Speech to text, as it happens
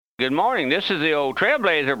Good morning. This is the old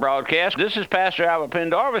Trailblazer broadcast. This is Pastor Albert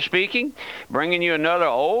Pendarvis speaking, bringing you another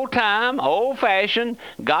old-time, old-fashioned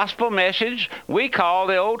gospel message we call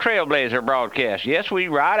the old Trailblazer broadcast. Yes, we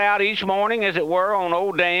ride out each morning, as it were, on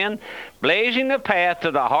old Dan, blazing the path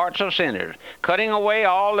to the hearts of sinners, cutting away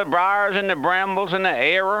all the briars and the brambles and the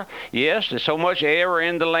error. Yes, there's so much error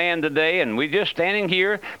in the land today, and we're just standing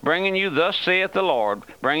here bringing you Thus Saith the Lord,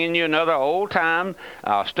 bringing you another old-time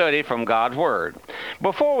study from God's Word.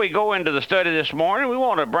 Before we go into the study this morning, we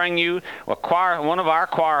want to bring you one of our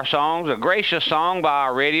choir songs, a gracious song by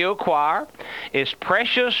our radio choir. It's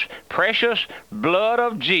Precious, Precious Blood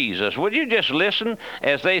of Jesus. Would you just listen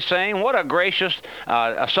as they sing? What a gracious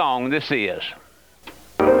a song this is.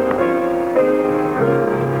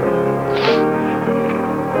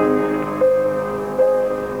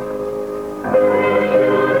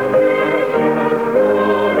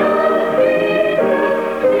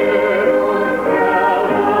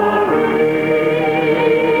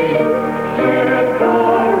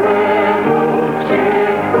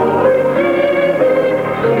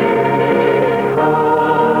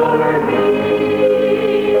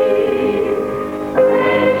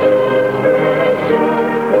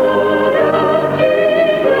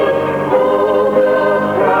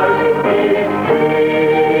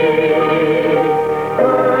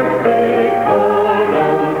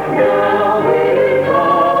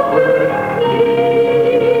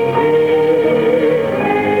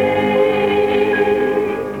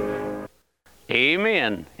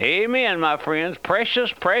 Amen, my friends.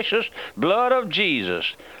 Precious, precious blood of Jesus.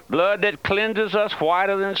 Blood that cleanses us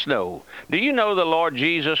whiter than snow. Do you know the Lord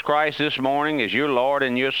Jesus Christ this morning is your Lord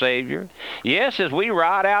and your Savior? Yes, as we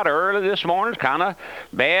ride out early this morning, it's kind of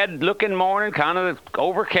bad-looking morning, kind of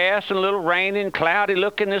overcast and a little rainy and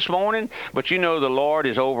cloudy-looking this morning, but you know the Lord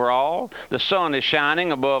is over all. The sun is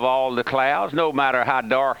shining above all the clouds, no matter how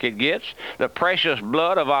dark it gets. The precious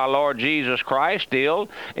blood of our Lord Jesus Christ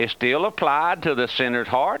is still applied to the sinner's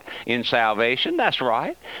heart in salvation. That's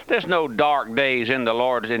right. There's no dark days in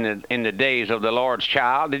the days of the Lord's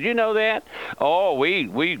child. Did you know that? Oh,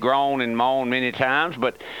 we groan and moan many times,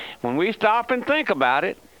 but when we stop and think about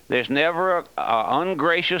it, there's never an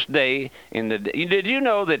ungracious day Did you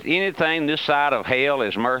know that anything this side of hell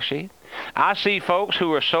is mercy? I see folks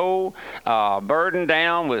who are so burdened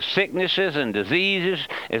down with sicknesses and diseases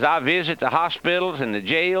as I visit the hospitals and the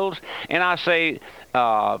jails, and I say,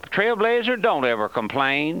 Trailblazer, don't ever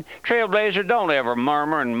complain. Trailblazer, don't ever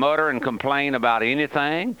murmur and mutter and complain about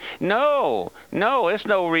anything. No, it's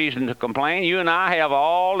no reason to complain. You and I have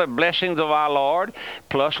all the blessings of our Lord,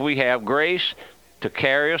 plus we have grace to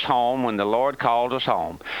carry us home when the Lord calls us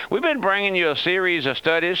home. We've been bringing you a series of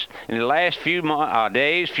studies in the last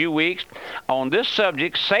few weeks, on this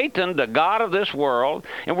subject, Satan, the god of this world,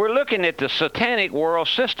 and we're looking at the satanic world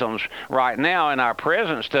systems right now in our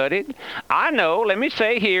present study. I know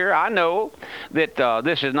that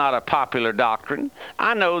this is not a popular doctrine.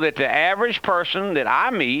 I know that the average person that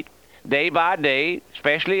I meet day by day,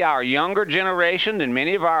 especially our younger generation and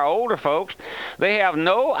many of our older folks, they have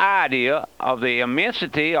no idea of the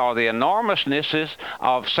immensity or the enormousness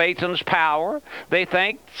of Satan's power. They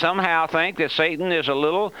somehow think that Satan is a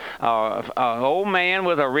little old man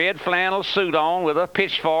with a red flannel suit on with a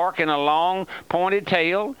pitchfork and a long pointed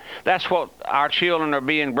tail. That's what our children are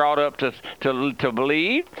being brought up to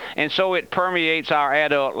believe, and so it permeates our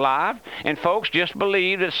adult life, and folks just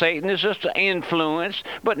believe that Satan is just an influence,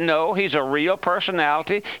 but no, he's a real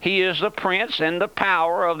personality. He is the prince and the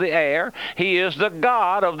power of the air. He is the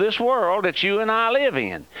god of this world that you and I live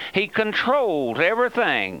in. He controls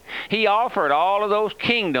everything. He offered all of those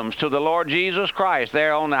kingdoms to the Lord Jesus Christ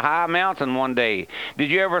there on the high mountain one day. Did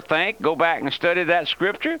you ever go back and study that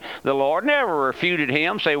scripture? The Lord never refuted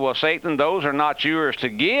him, say, well, Satan, those are not yours to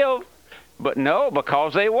give. But no,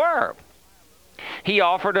 because they were. He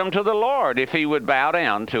offered them to the Lord if he would bow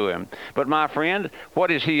down to him. But my friend, what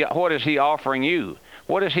is he offering you?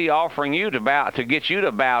 What is he offering you to get you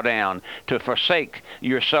to bow down, to forsake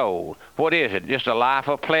your soul? What is it? Just a life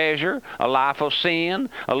of pleasure, a life of sin,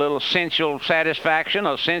 a little sensual satisfaction,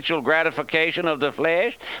 a sensual gratification of the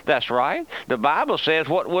flesh? That's right. The Bible says,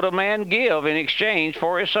 what would a man give in exchange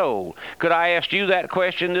for his soul? Could I ask you that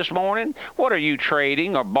question this morning? What are you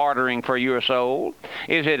trading or bartering for your soul?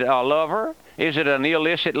 Is it a lover? Is it an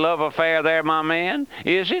illicit love affair there, my man?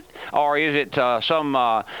 Is it? Or is it some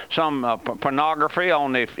pornography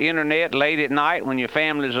on the internet late at night when your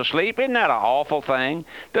family's asleep? Isn't that an awful thing?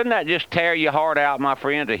 Doesn't that just tear your heart out, my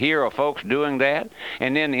friend, to hear of folks doing that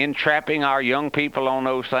and then entrapping our young people on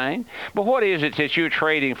those things? But what is it that you're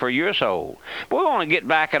trading for your soul? We want to get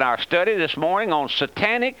back in our study this morning on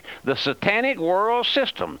the satanic world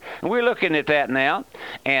system. And we're looking at that now.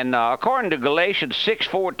 And according to Galatians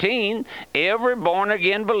 6:14, every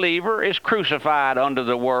born-again believer is crucified under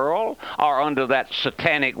the world or under that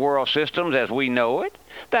satanic world system as we know it.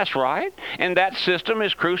 That's right. And that system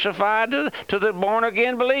is crucified to the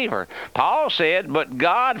born-again believer. Paul said, but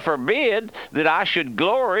God forbid that I should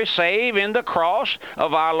glory save in the cross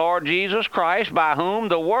of our Lord Jesus Christ, by whom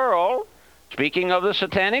the world, speaking of the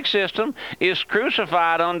satanic system, is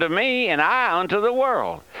crucified unto me, and I unto the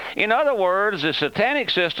world. In other words, the satanic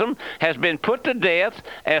system has been put to death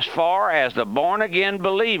as far as the born-again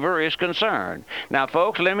believer is concerned. Now,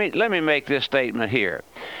 folks, let me make this statement here.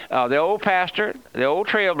 The old pastor, the old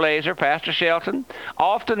Trailblazer, Pastor Shelton,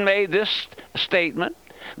 often made this statement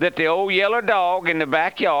that the old yellow dog in the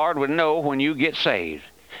backyard would know when you get saved.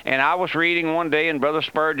 And I was reading one day in Brother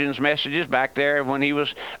Spurgeon's messages back there when he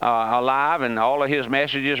was alive, and all of his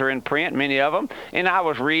messages are in print, many of them. And I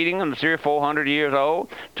was reading them, 300 or 400 years old,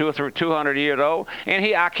 200 years old, and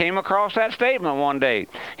I came across that statement one day.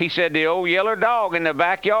 He said, the old yellow dog in the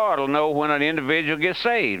backyard will know when an individual gets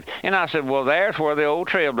saved. And I said, well, there's where the old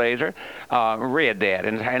Trailblazer read that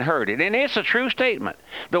and heard it. And it's a true statement.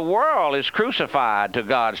 The world is crucified to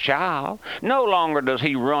God's child. No longer does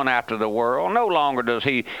he run after the world. No longer does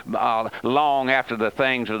he long after the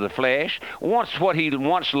things of the flesh. What he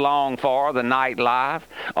once longed for, the nightlife,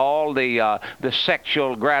 all the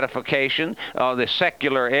sexual gratification, the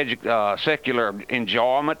secular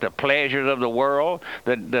enjoyment, the pleasures of the world,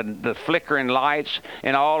 the flickering lights,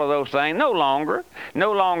 and all of those things. No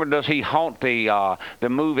longer does he haunt the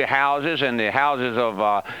movie houses and the houses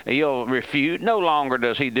of ill repute. No longer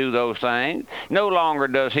does he do those things. No longer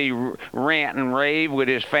does he rant and rave with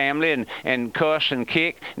his family and cuss and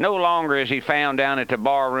kick. No longer is he found down at the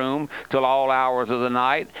bar room till all hours of the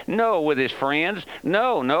night. No, with his friends.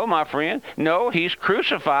 No, my friend. No, he's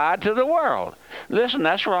crucified to the world. Listen,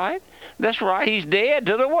 that's right. That's right. He's dead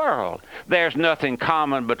to the world. There's nothing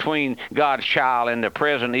common between God's child and the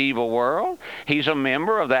present evil world. He's a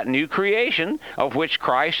member of that new creation of which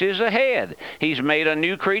Christ is the head. He's made a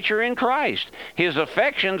new creature in Christ. His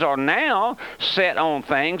affections are now set on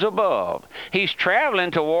things above. He's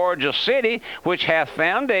traveling towards a city which hath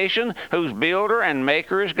foundation, whose builder and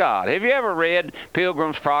maker is God. Have you ever read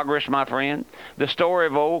Pilgrim's Progress, my friend? The story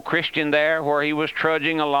of old Christian there where he was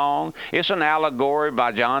trudging along. It's an allegory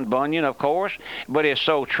by John Bunyan, of course, but it's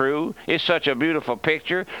so true. It's such a beautiful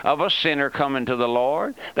picture of a sinner coming to the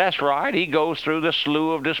Lord. That's right. He goes through the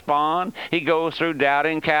Slough of Despond. He goes through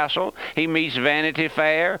Doubting Castle. He meets Vanity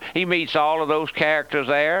Fair. He meets all of those characters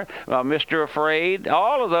there, Mr. Afraid,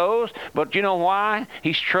 all of those. But you know why?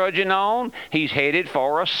 He's trudging on. He's headed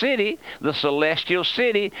for a city, the celestial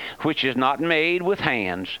city, which is not made with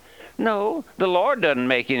hands. No, the Lord doesn't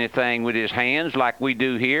make anything with his hands like we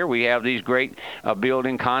do here. We have these great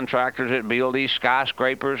building contractors that build these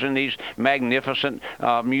skyscrapers and these magnificent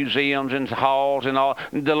museums and halls and all.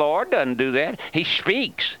 The Lord doesn't do that. He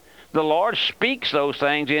speaks. The Lord speaks those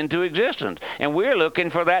things into existence. And we're looking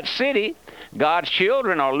for that city. God's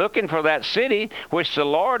children are looking for that city which the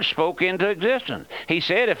Lord spoke into existence. He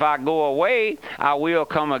said, if I go away, I will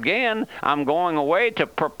come again. I'm going away to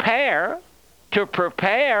prepare. To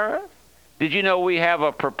prepare. Did you know we have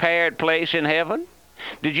a prepared place in heaven?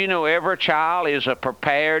 Did you know every child is a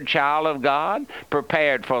prepared child of God?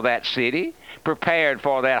 Prepared for that city. Prepared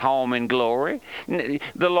for that home in glory. The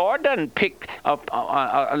Lord doesn't pick up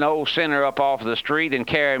an old sinner up off the street and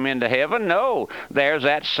carry him into heaven. No, there's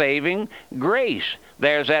that saving grace.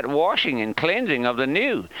 There's that washing and cleansing of the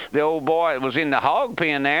new. The old boy that was in the hog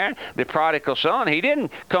pen there, the prodigal son, he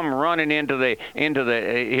didn't come running into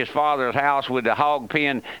his father's house with the hog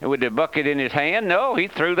pen, with the bucket in his hand. No, he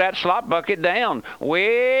threw that slop bucket down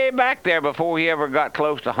way back there before he ever got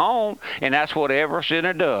close to home, and that's what every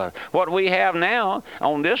sinner does. What we have now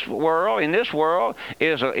in this world,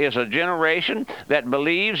 is a generation that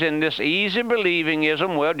believes in this easy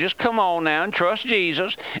believingism. Well, just come on now and trust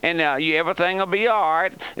Jesus, and everything will be all right.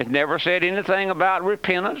 quiet. It never said anything about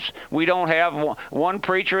repentance. We don't have one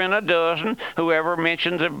preacher in a dozen who ever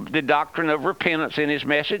mentions the doctrine of repentance in his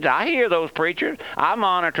message. I hear those preachers. I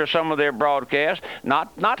monitor some of their broadcasts,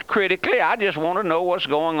 not critically. I just want to know what's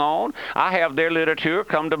going on. I have their literature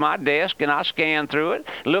come to my desk, and I scan through it,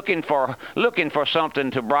 looking for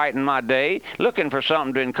something to brighten my day, looking for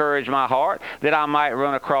something to encourage my heart, that I might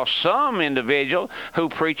run across some individual who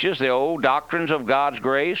preaches the old doctrines of God's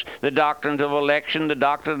grace, the doctrines of election, the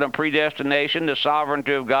doctrine of predestination, the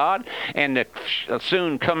sovereignty of God, and the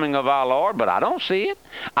soon coming of our Lord. But I don't see it.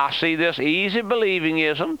 I see this easy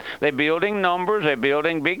believingism. They're building numbers. They're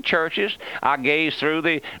building big churches. I gaze through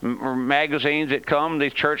the magazines that come,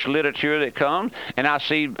 the church literature that comes, and I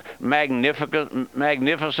see magnificent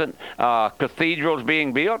cathedrals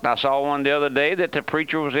being built. I saw one the other day that the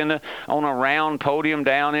preacher was on a round podium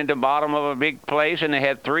down in the bottom of a big place, and they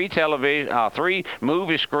had three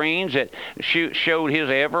movie screens that showed his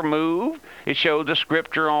every move. It showed the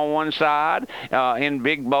scripture on one side in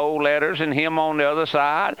big bold letters, and him on the other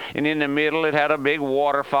side, and in the middle it had a big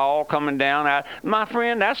waterfall coming down out. My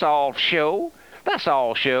friend, that's all show. That's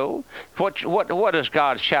all show. What is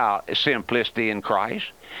God's child? Simplicity in Christ.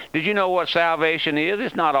 Did you know what salvation is?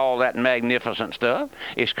 It's not all that magnificent stuff.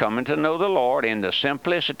 It's coming to know the Lord in the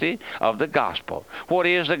simplicity of the gospel. What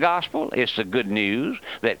is the gospel? It's the good news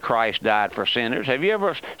that Christ died for sinners. Have you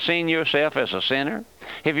ever seen yourself as a sinner?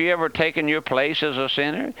 Have you ever taken your place as a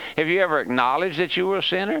sinner? Have you ever acknowledged that you were a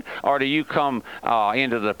sinner? Or do you come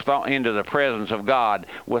into the presence of God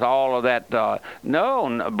with all of that,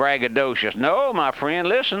 braggadocious? No, my friend,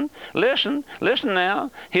 listen now.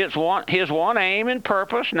 His one aim and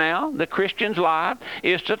purpose now, the Christian's life,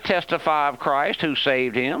 is to testify of Christ who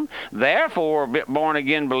saved him. Therefore,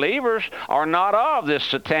 born-again believers are not of this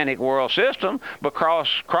satanic world system, because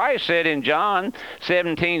Christ said in John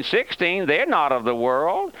 17:16, they're not of the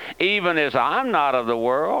world, even as I'm not of the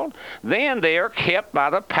world. Then they are kept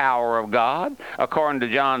by the power of God, according to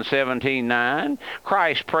John 17:9.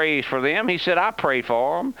 Christ prays for them. He said, I pray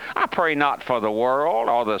for them. I pray not for the world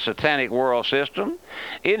or the satanic world system.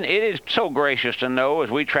 It is so gracious to know,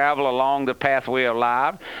 as we travel along the pathway of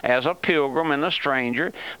life as a pilgrim and a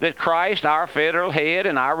stranger, that Christ, our federal head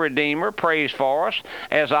and our Redeemer, prays for us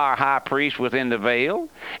as our high priest within the veil,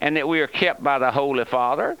 and that we are kept by the Holy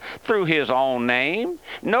Father through his own name.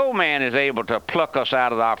 No man is able to pluck us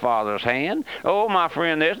out of our Father's hand. Oh, my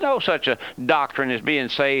friend, there's no such a doctrine as being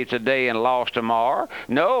saved today and lost tomorrow.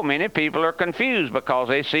 No, many people are confused because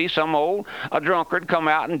they see some a drunkard come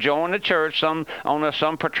out and join the church on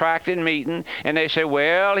some protracted meeting, and they say,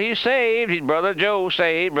 well, he's saved. He's Brother Joe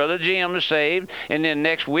saved. Brother Jim is saved. And then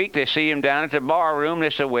next week they see him down at the bar room.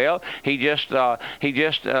 They say, well, he just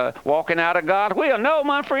walking out of God's will. No,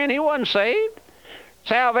 my friend, he wasn't saved.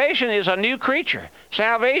 Salvation is a new creature.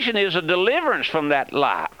 Salvation is a deliverance from that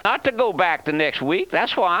life. Not to go back the next week.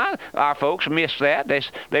 That's why our folks miss that.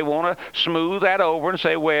 They want to smooth that over and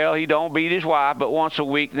say, well, he don't beat his wife but once a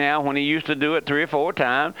week now, when he used to do it 3 or 4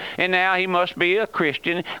 times, and now he must be a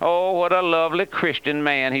Christian. Oh, what a lovely Christian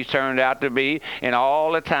man he's turned out to be. And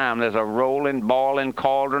all the time there's a rolling, boiling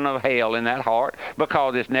cauldron of hell in that heart,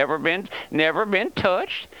 because it's never been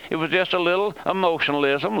touched. It was just a little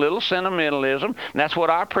emotionalism, little sentimentalism. And that's what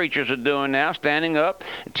our preachers are doing now, standing up,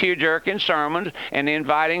 tear-jerking sermons, and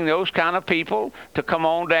inviting those kind of people to come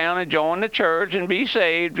on down and join the church and be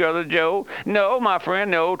saved, Brother Joe. No, my friend,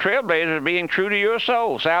 no. Trailblazer is being true to your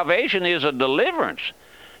soul. Salvation is a deliverance,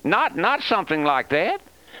 not something like that.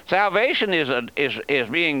 Salvation is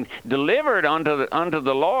being delivered unto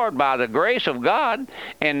the Lord by the grace of God,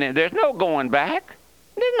 and there's no going back.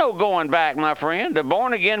 There's no going back, my friend. The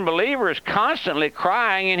born-again believer is constantly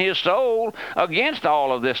crying in his soul against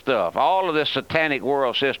all of this stuff, all of this satanic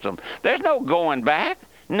world system. There's no going back.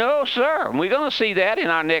 No, sir. And we're going to see that in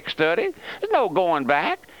our next study. There's no going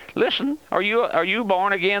back. Listen, are you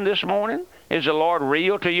born again this morning? Is the Lord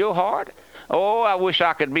real to your heart? Oh, I wish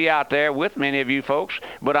I could be out there with many of you folks,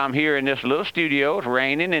 but I'm here in this little studio. It's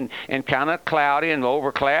raining and kind of cloudy and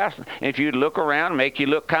overcast. And if you'd look around, make you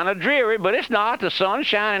look kind of dreary, but it's not. The sun's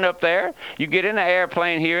shining up there. You get in the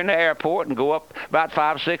airplane here in the airport and go up about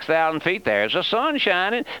 5,000 or 6,000 feet. There's the sun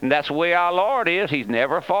shining, and that's the way our Lord is. He's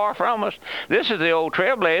never far from us. This is the old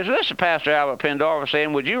Trailblazer. This is Pastor Albert Pendorfer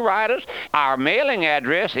saying, would you write us? Our mailing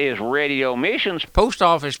address is Radio Missions, Post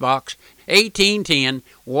Office Box 1810,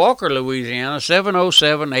 Walker, Louisiana,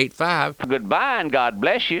 70785. Goodbye, and God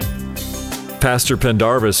bless you. Pastor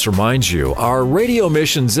Pendarvis reminds you, our Radio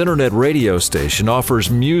Missions Internet radio station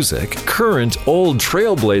offers music, current old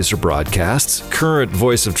Trailblazer broadcasts, current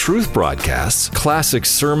Voice of Truth broadcasts, classic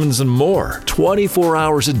sermons, and more, 24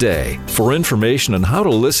 hours a day. For information on how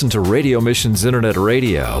to listen to Radio Missions Internet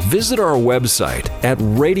Radio, visit our website at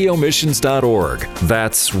radiomissions.org.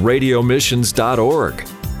 That's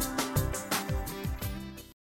radiomissions.org.